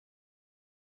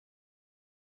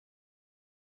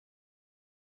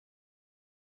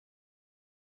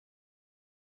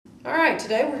All right,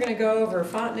 today we're going to go over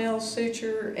fontanelle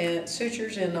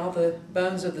sutures in all the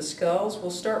bones of the skulls.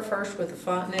 We'll start first with the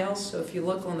fontanelles. So if you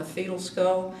look on the fetal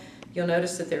skull, you'll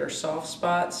notice that there are soft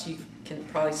spots. You can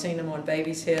probably seen them on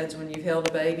babies' heads when you've held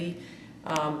a baby.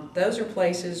 Those are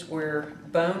places where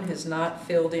bone has not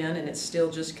filled in and it's still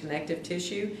just connective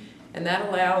tissue. And that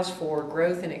allows for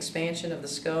growth and expansion of the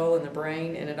skull and the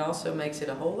brain, and it also makes it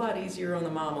a whole lot easier on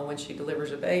the mama when she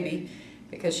delivers a baby,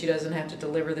 because she doesn't have to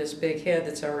deliver this big head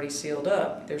that's already sealed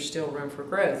up. There's still room for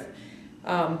growth.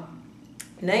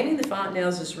 Naming the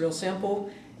fontanelles is real simple.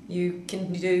 You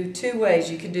can do two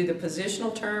ways. You can do the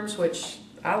positional terms, which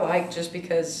I like just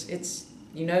because it's,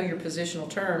 you know, your positional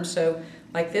terms. So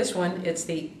like this one, it's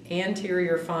the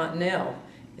anterior fontanelle.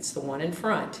 It's the one in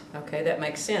front. Okay, that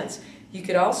makes sense. You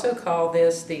could also call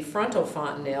this the frontal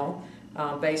fontanelle,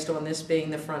 based on this being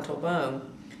the frontal bone.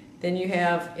 Then you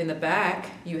have, in the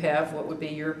back, you have what would be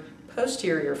your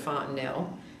posterior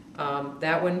fontanelle.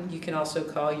 That one you can also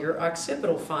call your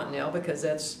occipital fontanelle, because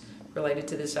that's related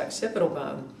to this occipital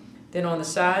bone. Then on the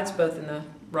sides, both in the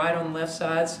right and left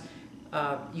sides,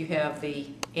 you have the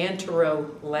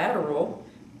anterolateral,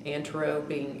 antero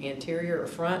being anterior or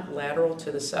front, lateral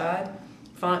to the side,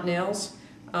 fontanelles.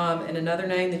 And another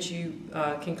name that you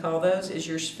can call those is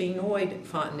your sphenoid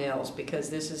fontanelles,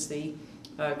 because this is the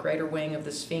greater wing of the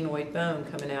sphenoid bone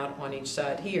coming out on each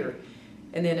side here.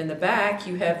 And then in the back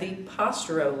you have the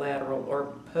posterolateral,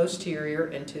 or posterior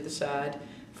and to the side,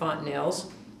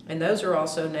 fontanelles. And those are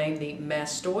also named the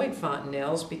mastoid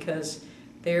fontanelles, because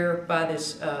they're by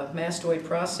this mastoid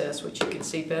process, which you can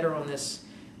see better on this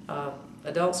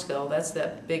adult skull. That's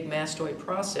that big mastoid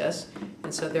process,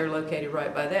 and so they're located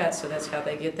right by that, so that's how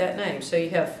they get that name. So you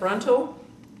have frontal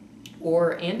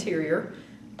or anterior,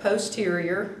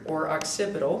 posterior or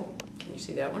occipital, can you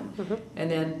see that one? Mm-hmm. And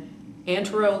then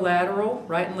anterolateral,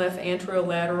 right and left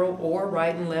anterolateral or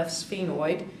right and left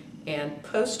sphenoid, and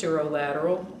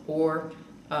posterolateral or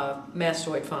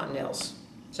mastoid fontanelles.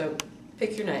 So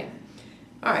pick your name.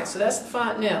 All right, so that's the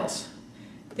fontanelles.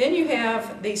 Then you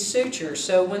have these sutures.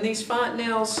 So when these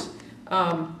fontanelles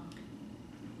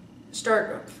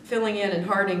start filling in and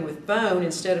hardening with bone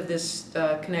instead of this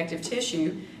connective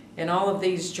tissue, and all of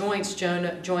these joints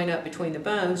join up between the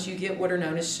bones, you get what are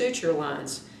known as suture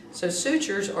lines. So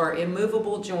sutures are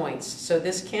immovable joints. So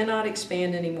this cannot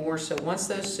expand anymore. So once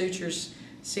those sutures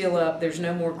seal up, there's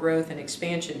no more growth and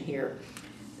expansion here.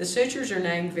 The sutures are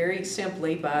named very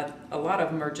simply by, a lot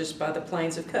of them are just by the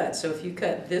planes of cut. So if you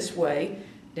cut this way,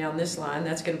 down this line,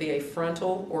 that's going to be a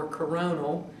frontal or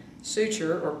coronal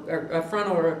suture, or a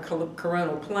frontal or a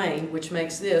coronal plane, which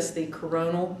makes this the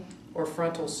coronal or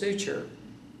frontal suture.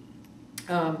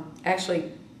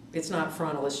 Actually, it's not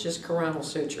frontal, it's just coronal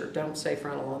suture. Don't say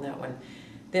frontal on that one.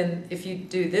 Then if you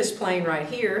do this plane right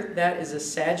here, that is a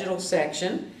sagittal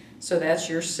section. So that's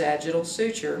your sagittal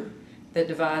suture that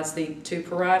divides the two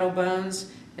parietal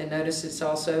bones. And notice it's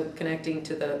also connecting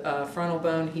to the frontal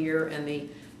bone here and the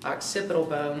occipital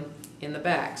bone in the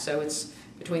back. So it's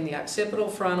between the occipital,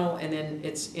 frontal, and then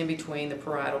it's in between the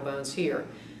parietal bones here.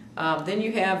 Then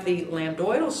you have the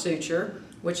lambdoidal suture,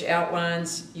 which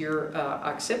outlines your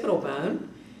occipital bone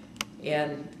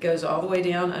and goes all the way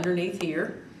down underneath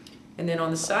here. And then on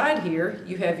the side here,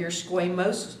 you have your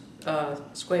squamosal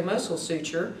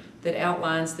suture that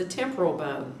outlines the temporal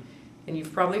bone. And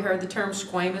you've probably heard the term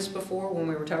squamous before when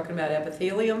we were talking about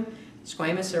epithelium.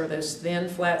 Squamous are those thin,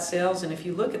 flat cells, and if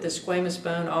you look at the squamous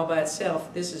bone all by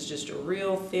itself, this is just a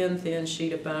real thin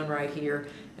sheet of bone right here,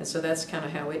 and so that's kind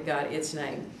of how it got its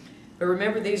name. But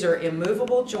remember, these are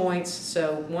immovable joints,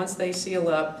 so once they seal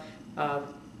up,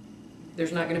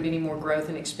 there's not going to be any more growth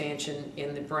and expansion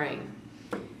in the brain.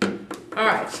 All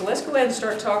right, so let's go ahead and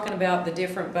start talking about the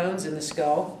different bones in the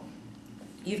skull.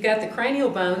 You've got the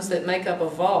cranial bones that make up a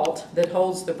vault that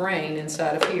holds the brain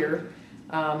inside of here.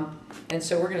 And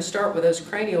so we're going to start with those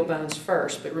cranial bones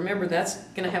first, but remember that's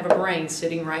going to have a brain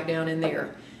sitting right down in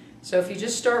there. So if you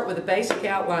just start with a basic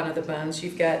outline of the bones,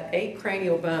 you've got 8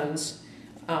 cranial bones.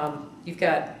 You've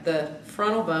got the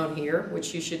frontal bone here,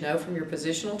 which you should know from your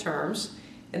positional terms,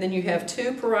 and then you have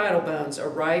 2 parietal bones, a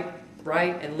right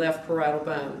and left parietal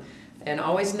bone. And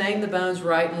always name the bones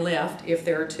right and left if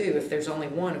there are 2. If there's only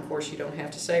 1, of course, you don't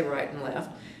have to say right and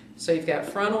left. So you've got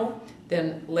frontal,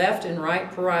 then left and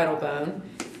right parietal bone,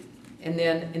 and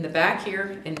then in the back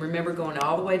here, and remember going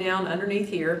all the way down underneath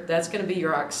here, that's going to be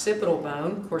your occipital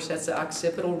bone. Of course, that's the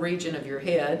occipital region of your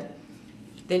head.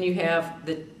 Then you have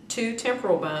the 2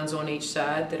 temporal bones on each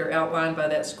side that are outlined by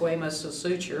that squamosal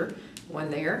suture,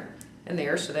 one there and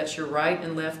there, so that's your right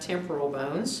and left temporal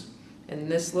bones. And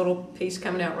this little piece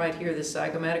coming out right here, this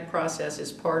zygomatic process,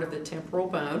 is part of the temporal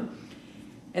bone.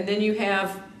 And then you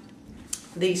have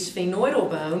the sphenoidal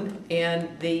bone and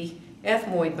the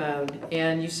ethmoid bone.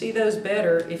 And you see those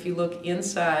better if you look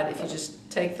inside, if you just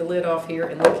take the lid off here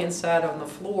and look inside on the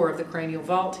floor of the cranial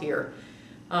vault here.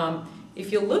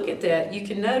 If you look at that, you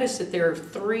can notice that there are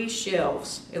 3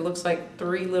 shelves. It looks like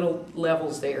 3 little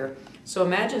levels there. So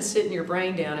imagine sitting your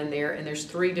brain down in there and there's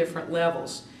 3 different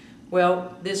levels.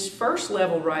 Well, this first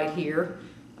level right here,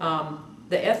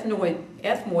 the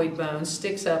ethmoid bone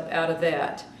sticks up out of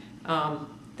that.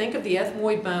 Think of the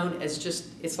ethmoid bone as just,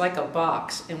 it's like a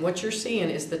box, and what you're seeing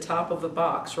is the top of the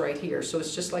box right here. So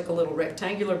it's just like a little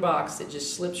rectangular box that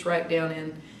just slips right down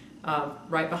in,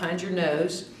 right behind your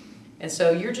nose. And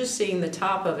so you're just seeing the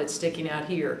top of it sticking out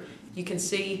here. You can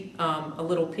see a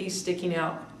little piece sticking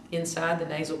out inside the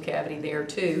nasal cavity there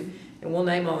too, and we'll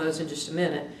name all those in just a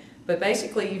minute. But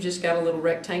basically you just got a little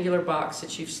rectangular box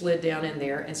that you've slid down in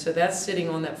there, and so that's sitting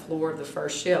on that floor of the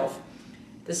first shelf.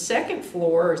 The second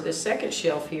floor, or the second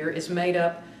shelf here, is made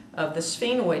up of the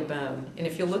sphenoid bone. And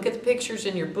if you look at the pictures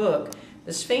in your book,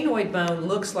 the sphenoid bone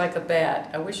looks like a bat.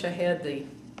 I wish I had the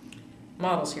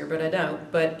models here, but I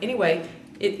don't. But anyway,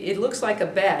 it looks like a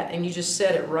bat, and you just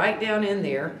set it right down in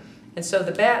there. And so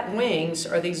the bat wings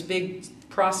are these big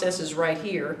processes right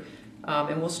here,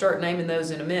 and we'll start naming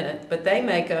those in a minute, but they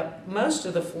make up most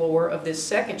of the floor of this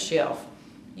second shelf.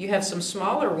 You have some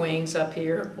smaller wings up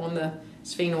here on the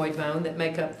sphenoid bone that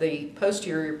make up the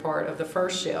posterior part of the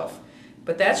first shelf.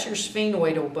 But that's your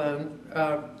sphenoidal bone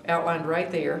outlined right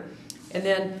there. And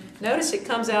then notice it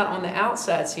comes out on the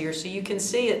outsides here, so you can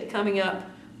see it coming up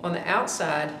on the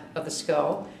outside of the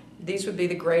skull. These would be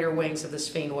the greater wings of the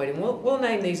sphenoid, and we'll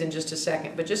name these in just a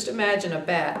second, but just imagine a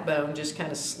bat bone just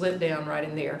kind of slid down right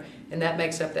in there, and that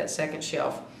makes up that second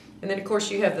shelf. And then of course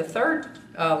you have the third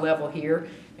level here,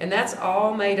 and that's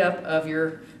all made up of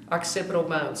your occipital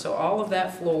bone. So all of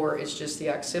that floor is just the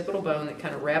occipital bone that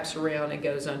kind of wraps around and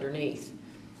goes underneath.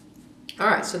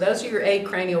 Alright, so those are your 8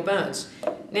 cranial bones.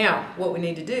 Now, what we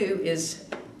need to do is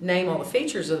name all the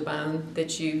features of the bone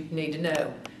that you need to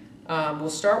know. We'll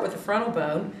start with the frontal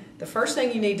bone. The first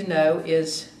thing you need to know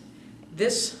is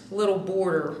this little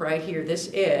border right here, this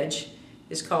edge,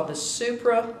 is called the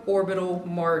supraorbital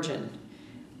margin.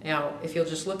 Now, if you'll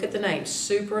just look at the name,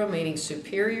 supra meaning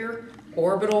superior,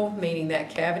 orbital meaning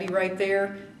that cavity right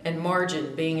there, and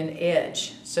margin being an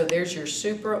edge. So there's your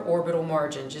supraorbital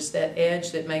margin, just that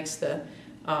edge that makes the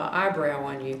eyebrow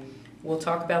on you. We'll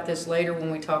talk about this later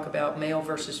when we talk about male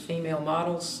versus female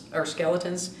models or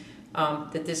skeletons,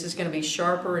 that this is going to be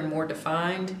sharper and more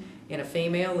defined in a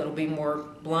female. It'll be more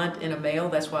blunt in a male.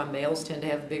 That's why males tend to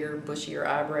have bigger, bushier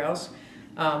eyebrows.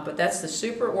 But that's the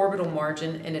supraorbital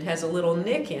margin, and it has a little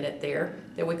nick in it there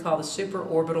that we call the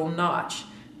supraorbital notch,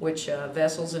 which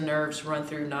vessels and nerves run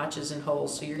through notches and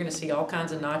holes. So you're going to see all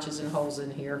kinds of notches and holes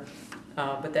in here,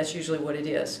 but that's usually what it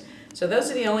is. So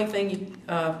those are the only thing you,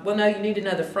 well, no, you need to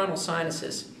know the frontal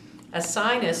sinuses. A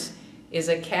sinus is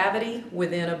a cavity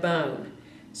within a bone.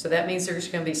 So that means there's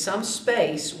going to be some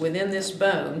space within this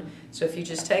bone. So if you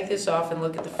just take this off and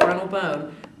look at the frontal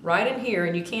bone, right in here,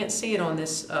 and you can't see it on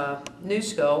this new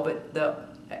skull, but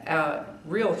the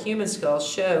real human skulls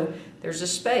show there's a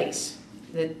space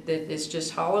that is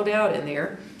just hollowed out in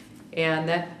there, and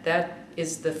that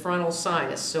is the frontal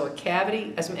sinus. So a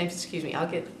cavity, excuse me, I'll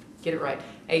get it right.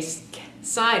 A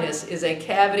sinus is a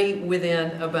cavity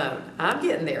within a bone. I'm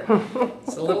getting there.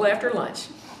 It's a little after lunch.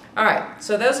 All right,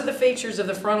 so those are the features of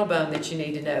the frontal bone that you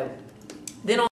need to know. Then on